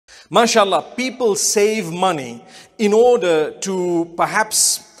MashaAllah, people save money in order to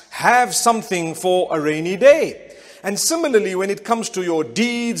perhaps have something for a rainy day. And similarly, when it comes to your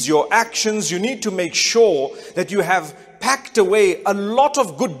deeds, your actions, you need to make sure that you have packed away a lot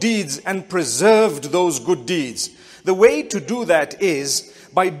of good deeds and preserved those good deeds. The way to do that is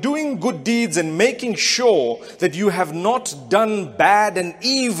by doing good deeds and making sure that you have not done bad and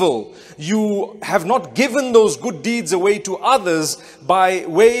evil. You have not given those good deeds away to others by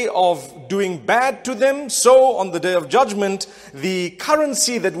way of doing bad to them. So on the Day of Judgment, the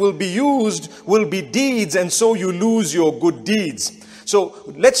currency that will be used will be deeds, and so you lose your good deeds. So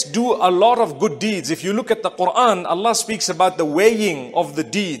let's do a lot of good deeds. If you look at the Quran, Allah speaks about the weighing of the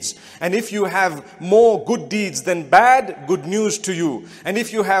deeds. And if you have more good deeds than bad, good news to you. And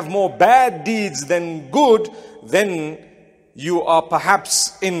if you have more bad deeds than good, then you are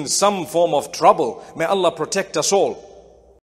perhaps in some form of trouble. May Allah protect us all.